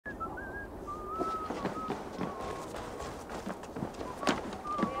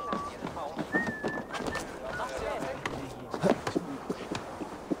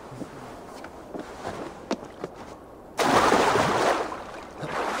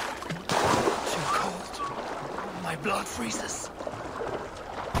blood freezes.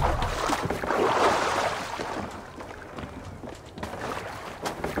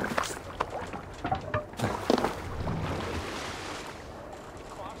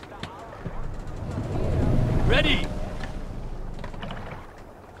 Ready!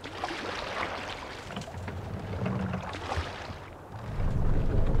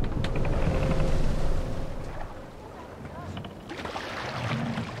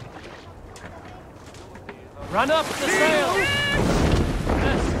 Run up the sail!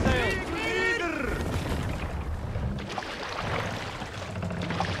 Yes, sail!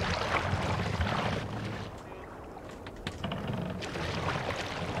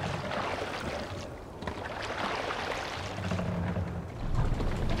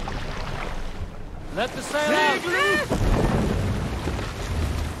 Let the sail out!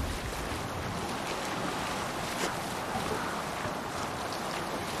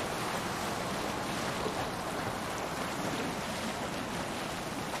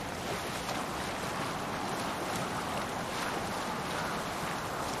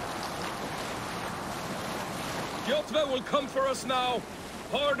 Jotve will come for us now,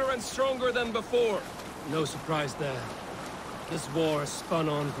 harder and stronger than before. No surprise there. This war has spun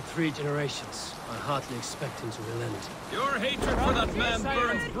on for 3 generations. I hardly expect him to relent. Your hatred for that man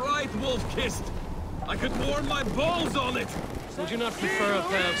burns bright wolf-kissed. I could warm my balls on it. Would you not prefer a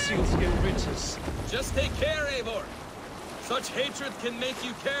pair of sealskin breeches? Just take care, Eivor. Such hatred can make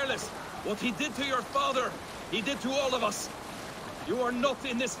you careless. What he did to your father, he did to all of us. You are not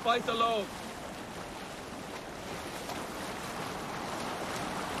in this fight alone.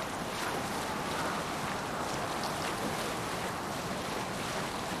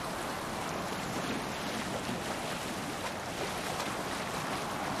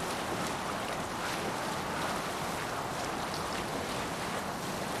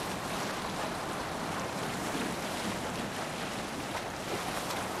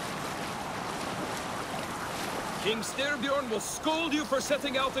 King Styrbjorn will scold you for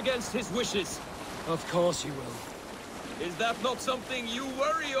setting out against his wishes. Of course he will. Is that not something you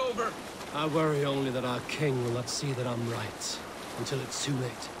worry over? I worry only that our king will not see that I'm right, until it's too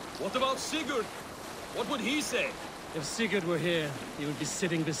late. What about Sigurd? What would he say? If Sigurd were here, he would be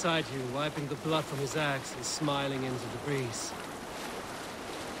sitting beside you, wiping the blood from his axe and smiling into the breeze.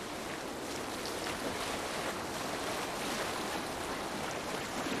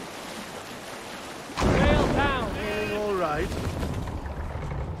 Right.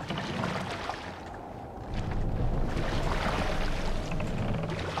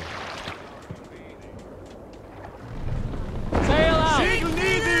 Sail out!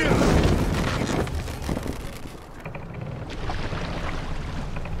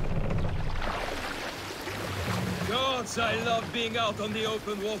 Gods, I love being out on the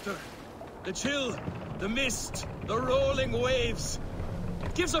open water. The chill, the mist, the rolling waves.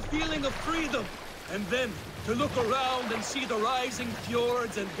 It gives a feeling of freedom. And then, to look around and see the rising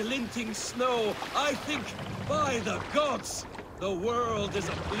fjords and glinting snow, I think, by the gods, the world is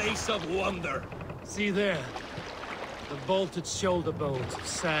a place of wonder. See there, the vaulted shoulder bones of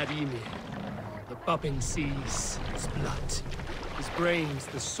sad Ymir. The bubbling seas, his blood. His brains,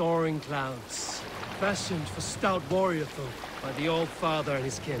 the soaring clouds. Fashioned for stout warrior folk by the Old Father and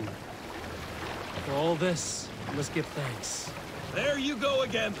his kin. For all this, we must give thanks. There you go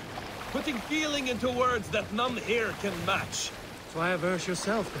again. Putting feeling into words that none here can match. Try a verse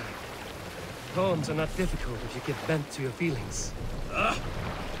yourself, then. Poems are not difficult if you give vent to your feelings.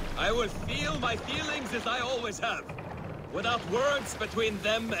 I will feel my feelings as I always have, without words between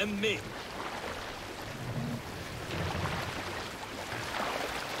them and me.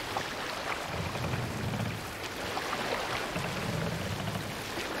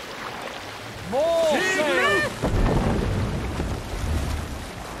 More sail!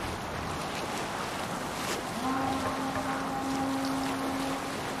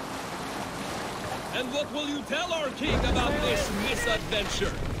 And what will you tell our king about this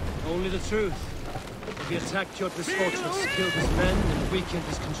misadventure? Only the truth. We attacked Kjotve's fortress, killed his men, and weakened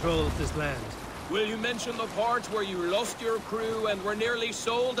his control of this land. Will you mention the part where you lost your crew and were nearly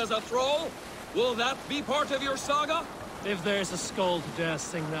sold as a thrall? Will that be part of your saga? If there's a skald who dares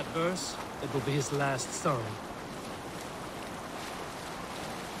sing that verse, it will be his last song.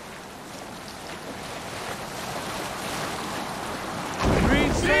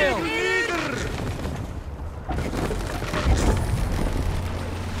 Green sail!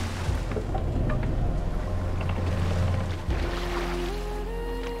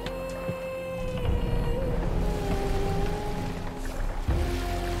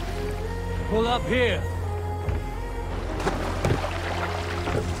 Pull up here!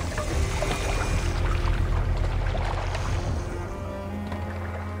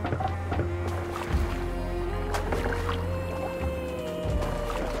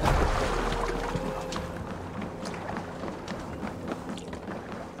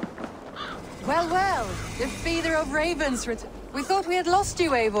 Well, well, the feeder of ravens we thought we had lost you,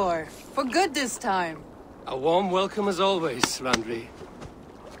 Eivor. For good this time. A warm welcome as always, Randvi.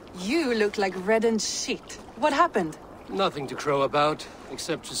 You look like reddened shit. What happened? Nothing to crow about,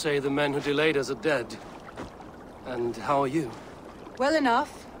 except to say the men who delayed us are dead. And how are you? Well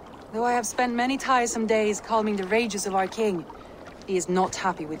enough. Though I have spent many tiresome days calming the rages of our king. He is not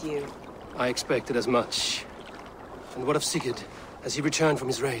happy with you. I expected as much. And what of Sigurd? Has he returned from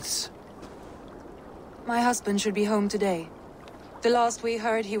his raids? My husband should be home today. The last we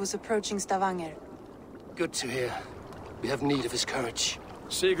heard, he was approaching Stavanger. Good to hear. We have need of his courage.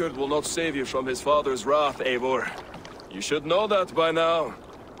 Sigurd will not save you from his father's wrath, Eivor. You should know that by now.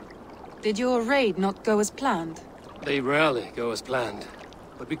 Did your raid not go as planned? They rarely go as planned.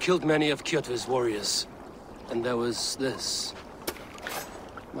 But we killed many of Kjotve's warriors. And there was this.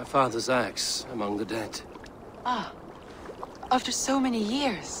 My father's axe among the dead. Ah. After so many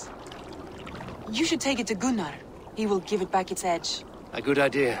years. You should take it to Gunnar. He will give it back its edge. A good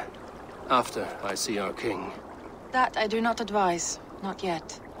idea. After I see our king. That I do not advise. Not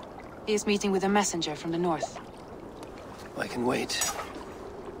yet. He is meeting with a messenger from the north. I can wait.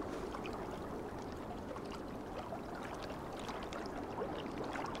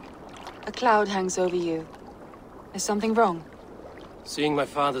 A cloud hangs over you. Is something wrong? Seeing my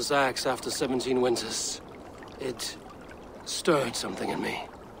father's axe after 17 winters, it stirred something in me.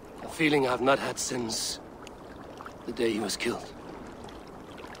 A feeling I've not had since the day he was killed.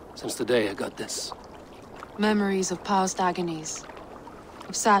 Since the day I got this. Memories of past agonies.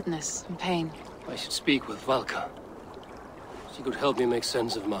 Of sadness and pain. I should speak with Valka. She could help me make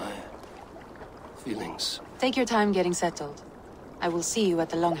sense of my feelings. Take your time getting settled. I will see you at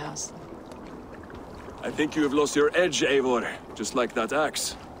the Longhouse. I think you have lost your edge, Eivor, just like that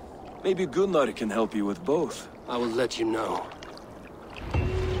axe. Maybe Gunnar can help you with both. I will let you know.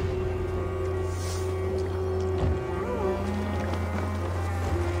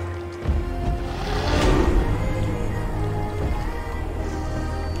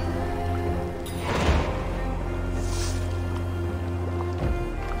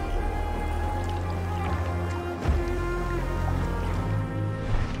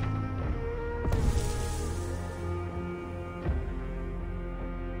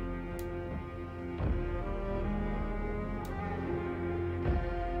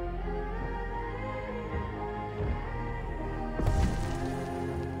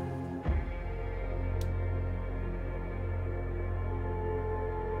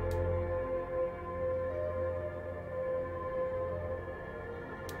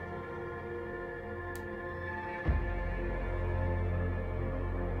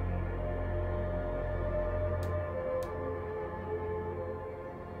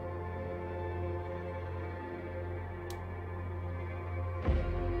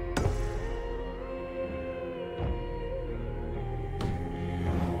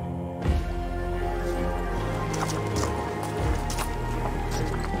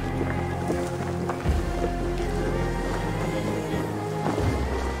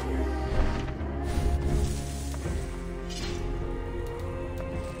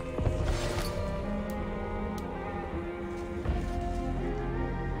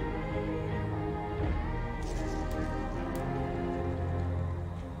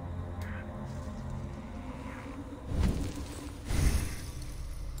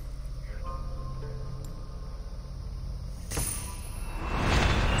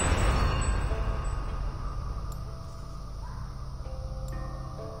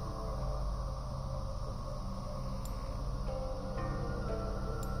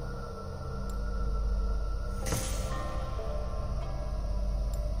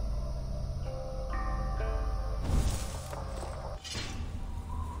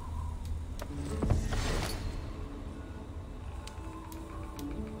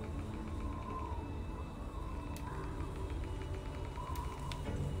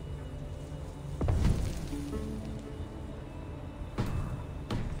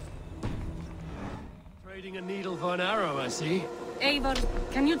 Trading a needle for an arrow, I see. Eivor,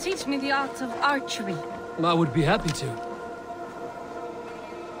 can you teach me the art of archery? I would be happy to.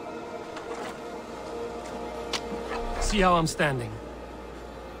 See how I'm standing.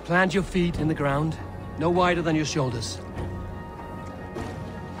 Plant your feet in the ground, no wider than your shoulders.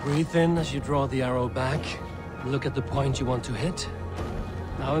 Breathe in as you draw the arrow back. Look at the point you want to hit.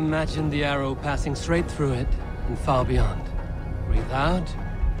 Now imagine the arrow passing straight through it and far beyond. Breathe out,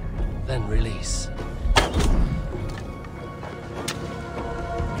 then release.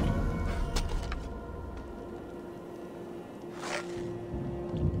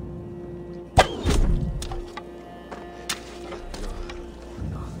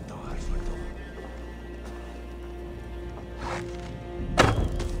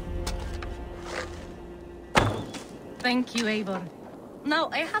 Thank you, Eivor. Now,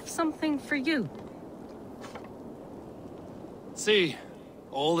 I have something for you. See,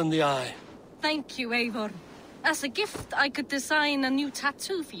 all in the eye. Thank you, Eivor. As a gift, I could design a new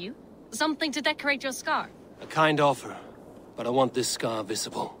tattoo for you. Something to decorate your scar. A kind offer, but I want this scar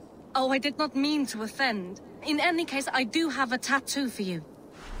visible. Oh, I did not mean to offend. In any case, I do have a tattoo for you.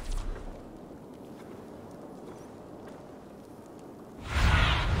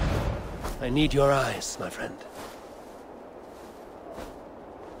 I need your eyes, my friend.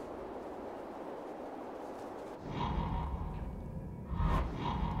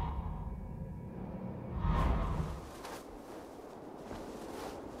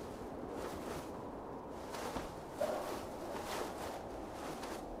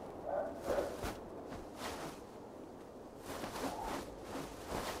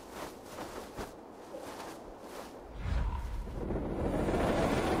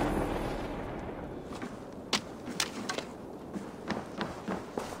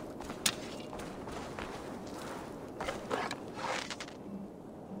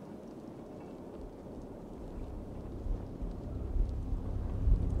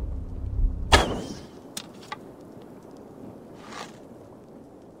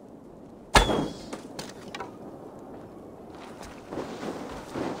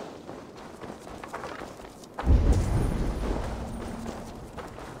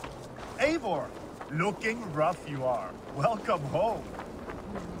 Eivor, looking rough you are. Welcome home.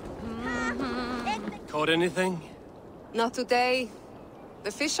 Caught anything? Not today.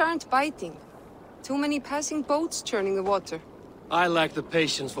 The fish aren't biting. Too many passing boats churning the water. I lack the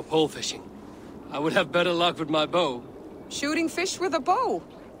patience for pole fishing. I would have better luck with my bow. Shooting fish with a bow.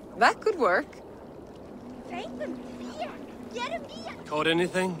 That could work. Caught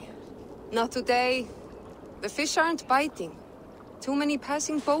anything? Not today. The fish aren't biting. Too many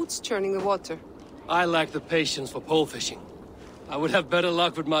passing boats churning the water. I lack the patience for pole fishing. I would have better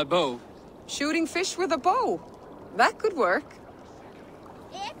luck with my bow. Shooting fish with a bow. That could work.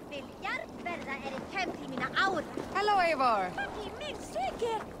 Hello, Eivor.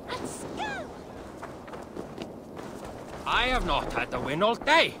 I have not had the wind all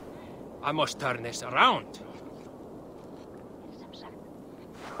day. I must turn this around.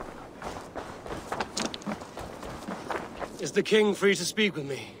 Is the king free to speak with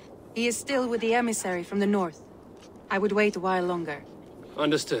me? He is still with the emissary from the north. I would wait a while longer.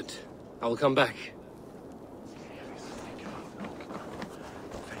 Understood. I will come back.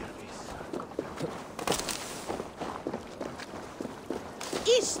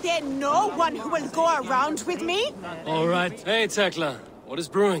 Is there no one who will go around with me? All right. Hey, Tekla. What is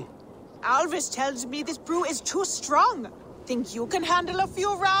brewing? Alvis tells me this brew is too strong. Think you can handle a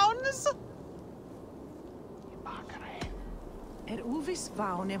few rounds? Óviss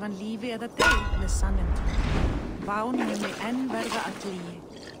ván ef hann lífi eða deyr með sannindum. Ván muni enn verða að glýi.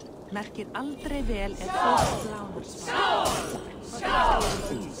 Merkir aldrei vel fólk lánar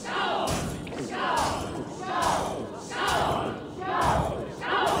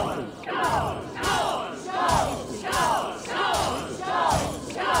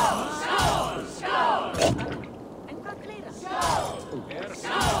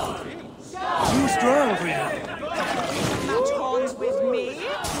Too strong for you. Match horns with me?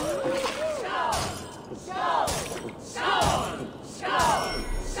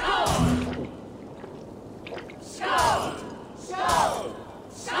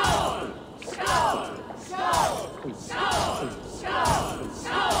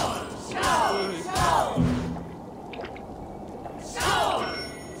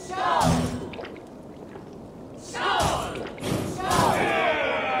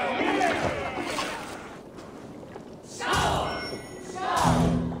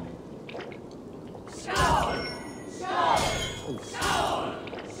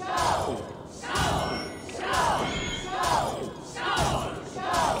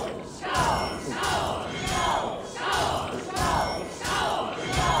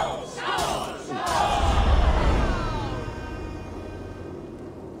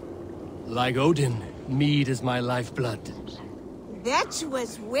 Like Odin, mead is my lifeblood. That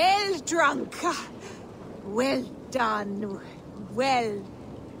was well drunk. Well done. Well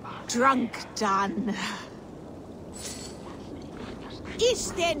drunk done.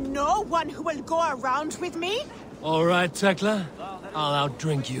 Is there no one who will go around with me? All right, Tekla. I'll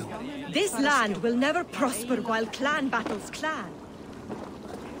outdrink you. This land will never prosper while clan battles clan.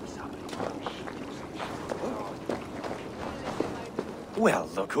 Well,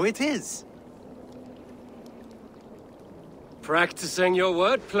 look who it is. Practicing your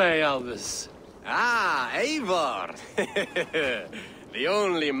wordplay, Elvis. Ah, Eivor. The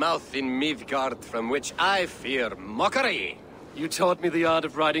only mouth in Midgard from which I fear mockery. You taught me the art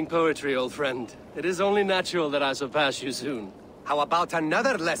of writing poetry, old friend. It is only natural that I surpass you soon. How about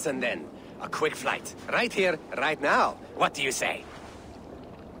another lesson then? A quick flight. Right here, right now. What do you say?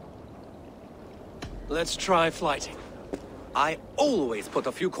 Let's try flighting. I always put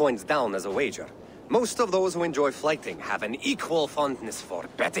a few coins down as a wager. Most of those who enjoy flighting have an equal fondness for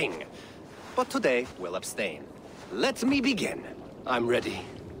betting. But today, we'll abstain. Let me begin. I'm ready.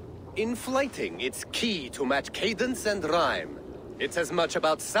 In flighting, it's key to match cadence and rhyme. It's as much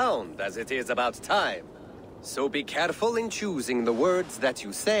about sound as it is about time. So be careful in choosing the words that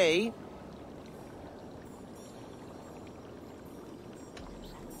you say.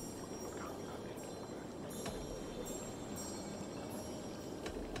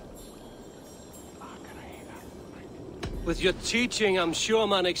 With your teaching, I'm sure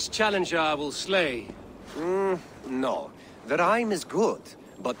my next challenger I will slay. No. The rhyme is good,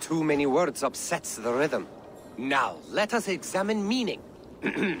 but too many words upsets the rhythm. Now, let us examine meaning.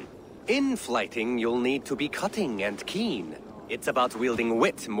 In flighting, you'll need to be cutting and keen. It's about wielding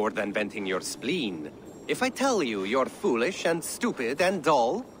wit more than venting your spleen. If I tell you you're foolish and stupid and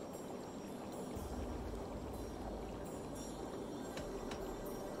dull,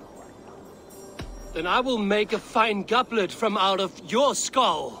 then I will make a fine goblet from out of your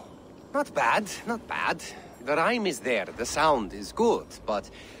skull. Not bad, not bad. The rhyme is there, the sound is good, but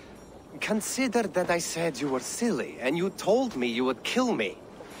consider that I said you were silly, and you told me you would kill me.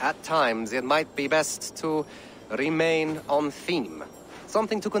 At times, it might be best to remain on theme.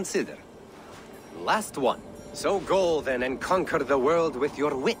 Something to consider. Last one. So go then and conquer the world with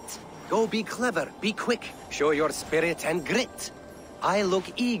your wit. Go be clever, be quick, show your spirit and grit. I look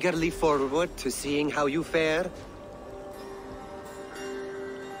eagerly forward to seeing how you fare.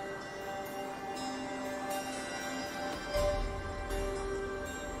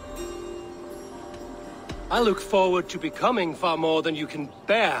 I look forward to becoming far more than you can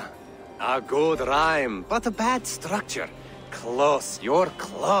bear. A good rhyme, but a bad structure. Close, you're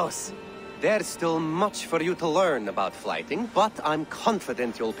close. There's still much for you to learn about flighting, but I'm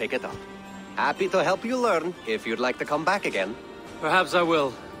confident you'll pick it up. Happy to help you learn if you'd like to come back again. Perhaps I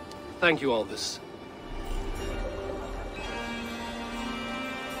will. Thank you, Albus.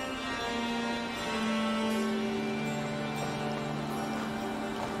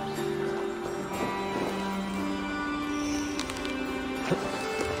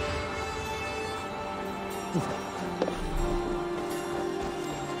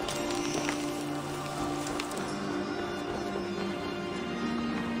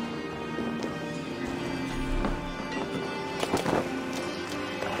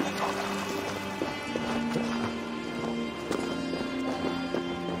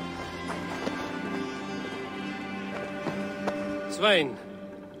 Svein,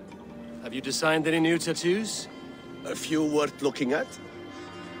 have you designed any new tattoos? A few worth looking at?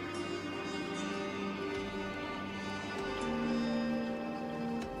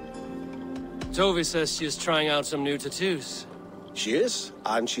 Tovi says she is trying out some new tattoos. She is,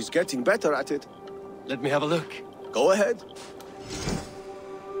 and she's getting better at it. Let me have a look. Go ahead.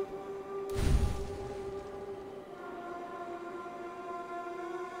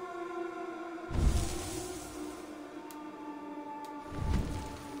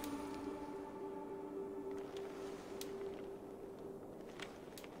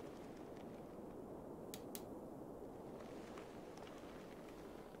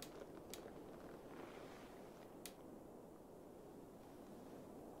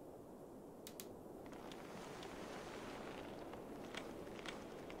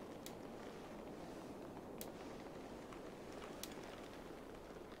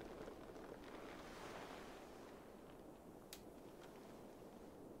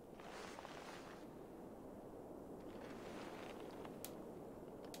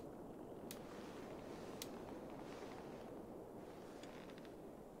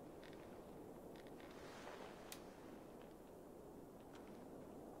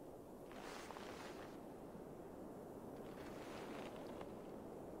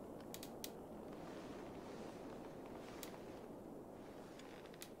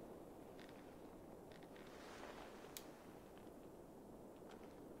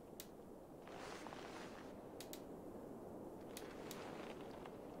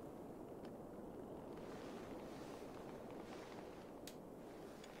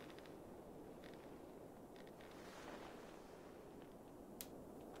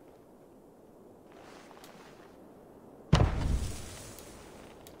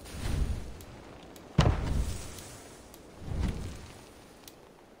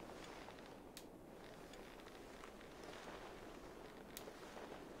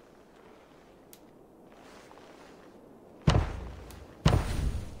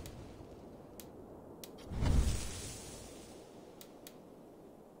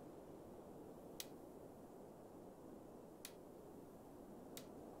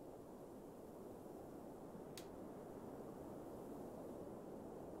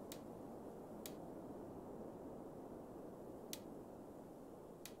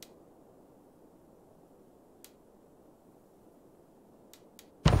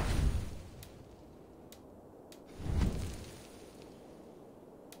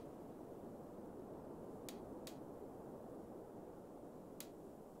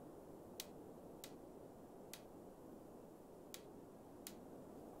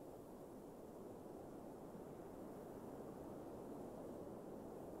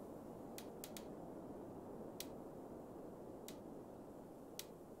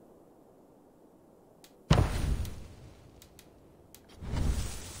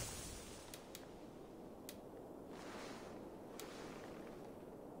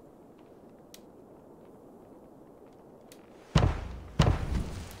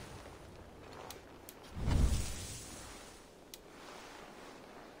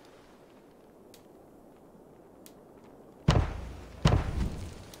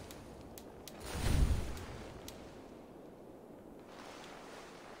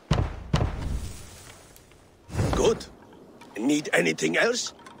 Good. Need anything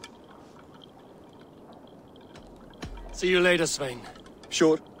else? See you later, Svein.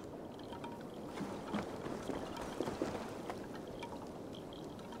 Sure.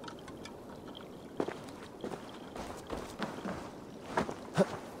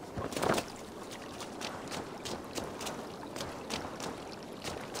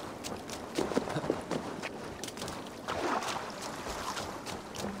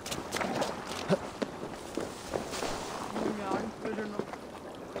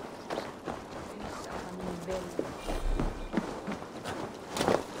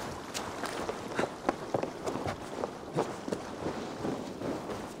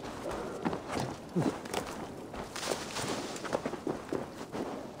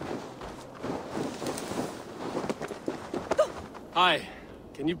 Hi.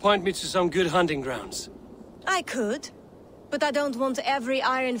 Can you point me to some good hunting grounds? I could, but I don't want every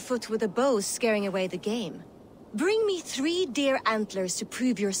iron foot with a bow scaring away the game. Bring me 3 deer antlers to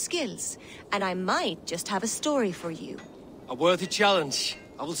prove your skills, and I might just have a story for you. A worthy challenge.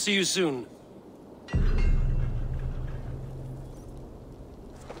 I will see you soon.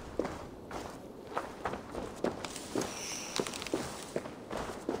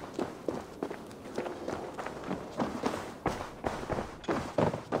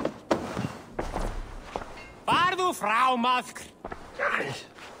 Frau Mask.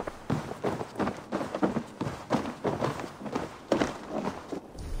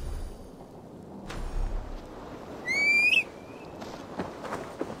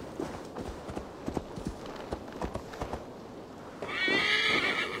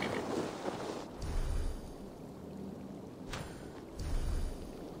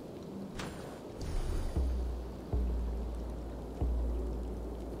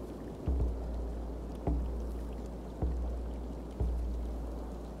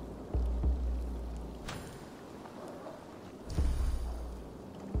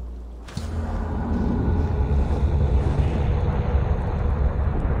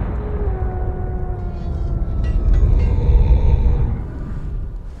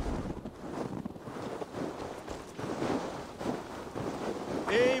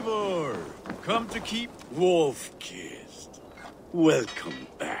 Come to keep wolf-kissed. Welcome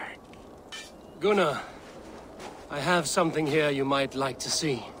back. Gunnar, I have something here you might like to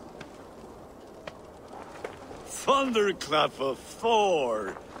see. Thunderclap of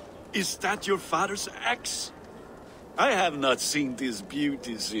Thor! Is that your father's axe? I have not seen this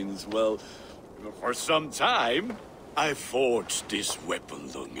beauty since, well, for some time. I forged this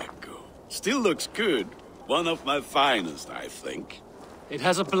weapon long ago. Still looks good. One of my finest, I think. It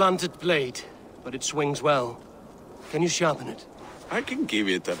has a blunted blade, but it swings well. Can you sharpen it? I can give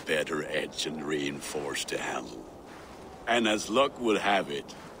it a better edge and reinforce the handle. And as luck would have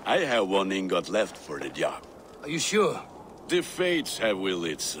it, I have one ingot left for the job. Are you sure? The fates have willed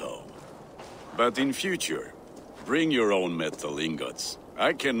it so. But in future, bring your own metal ingots.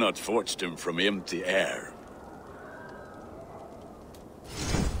 I cannot forge them from empty air.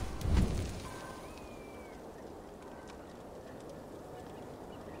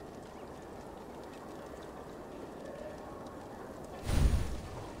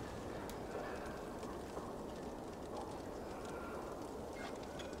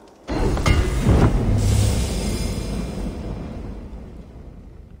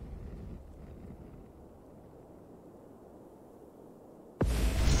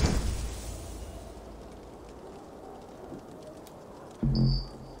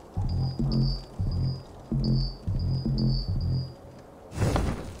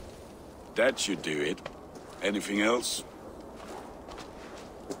 That should do it. Anything else?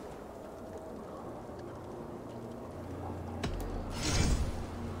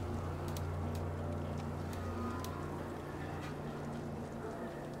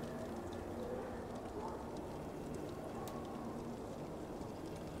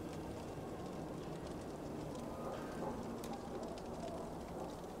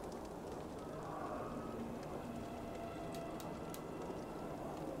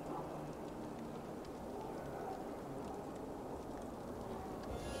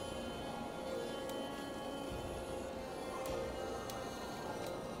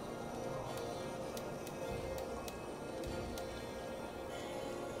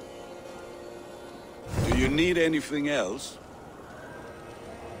 Do you need anything else?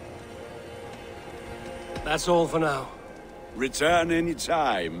 That's all for now. Return any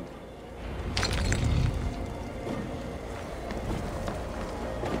time.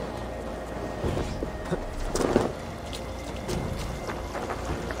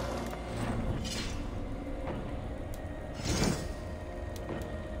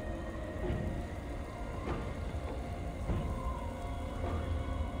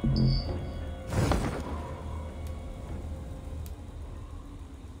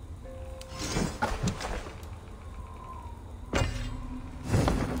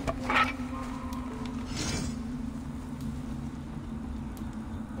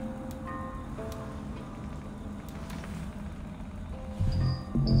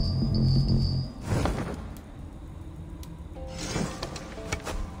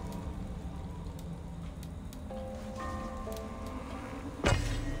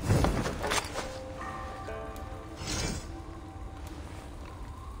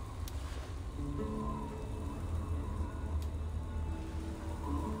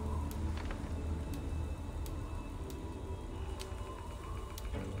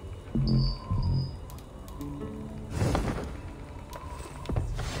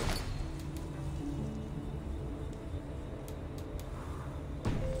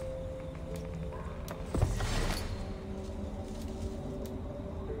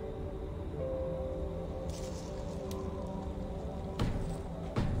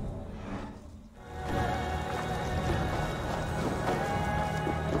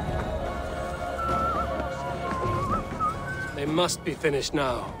 They must be finished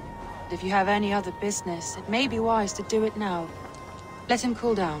now. If you have any other business, it may be wise to do it now. Let him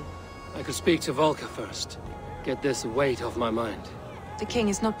cool down. I could speak to Volka first. Get this weight off my mind. The king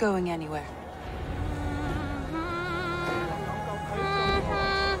is not going anywhere.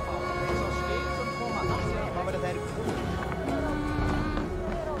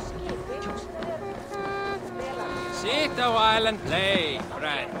 Sit a while and play,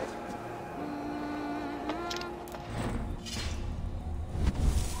 friend.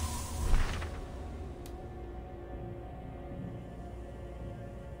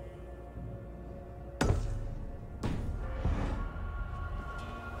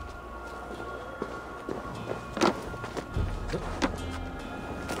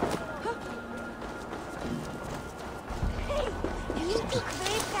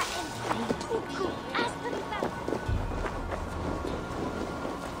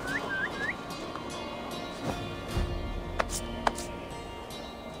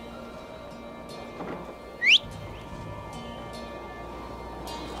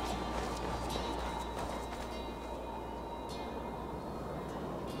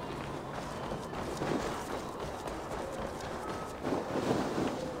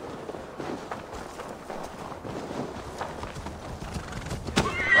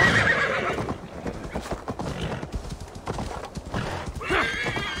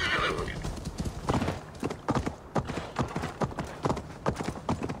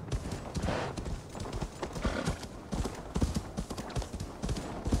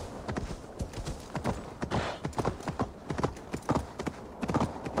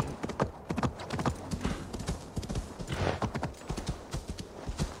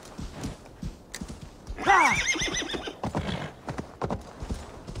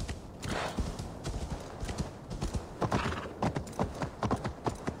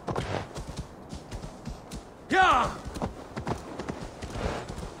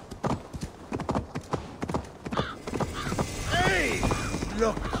 Hey!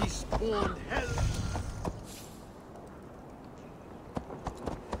 Look, he spawned